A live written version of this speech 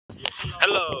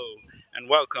Hello, and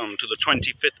welcome to the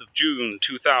 25th of June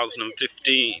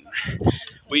 2015.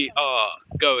 We are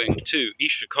going to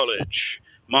Esher College,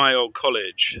 my old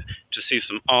college, to see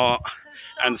some art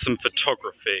and some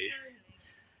photography.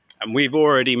 And we've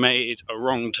already made a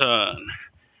wrong turn.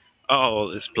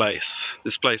 Oh, this place.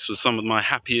 This place was some of my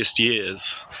happiest years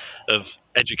of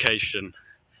education,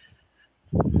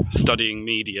 studying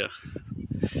media.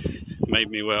 Made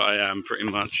me where I am, pretty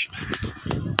much.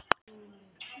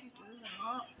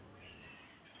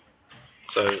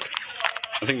 So,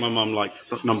 I think my mum liked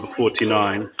number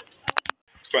 49. It's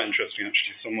quite interesting,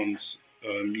 actually. Someone's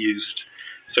used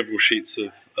several sheets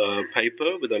of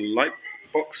paper with a light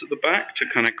box at the back to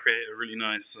kind of create a really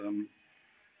nice, kind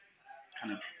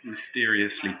of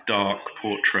mysteriously dark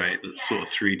portrait that's sort of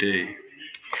 3D.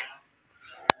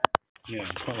 Yeah,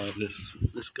 I quite like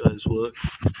this guy's work.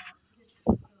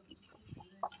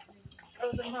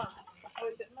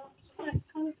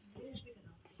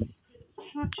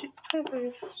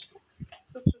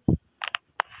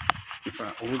 In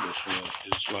fact, all this work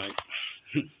is like,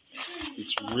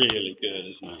 it's really good,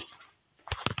 isn't it?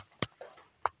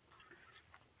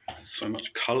 So much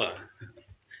colour.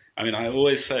 I mean, I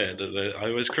always say it, that I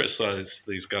always criticise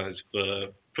these guys for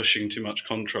pushing too much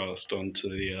contrast onto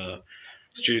the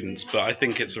students, but I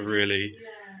think it's a really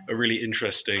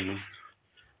interesting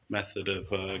method of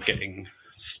getting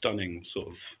stunning sort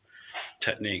of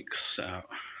techniques out.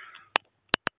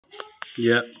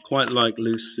 Yeah, quite like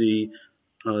Lucy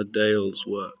Dale's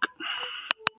work.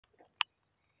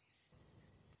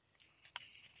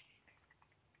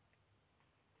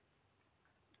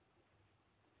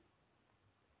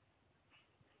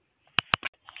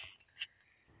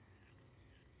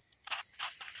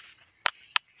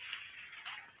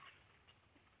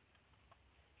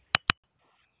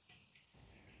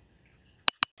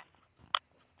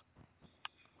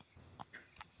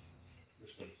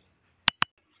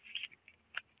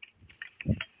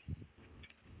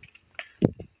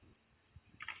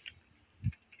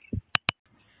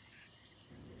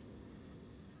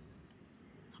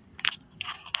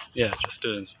 Yeah, just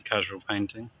doing some casual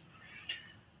painting.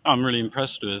 I'm really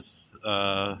impressed with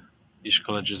Esher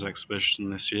College's exhibition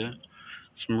this year.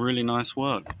 Some really nice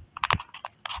work.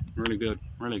 Really good,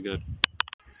 really good.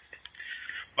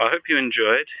 Well, I hope you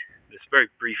enjoyed this very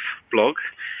brief vlog,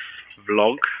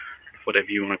 whatever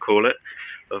you want to call it,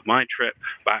 of my trip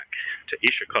back to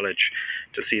Esher College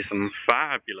to see some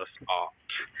fabulous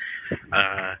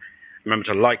art. Remember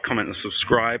to like, comment, and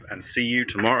subscribe, and see you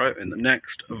tomorrow in the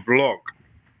next vlog.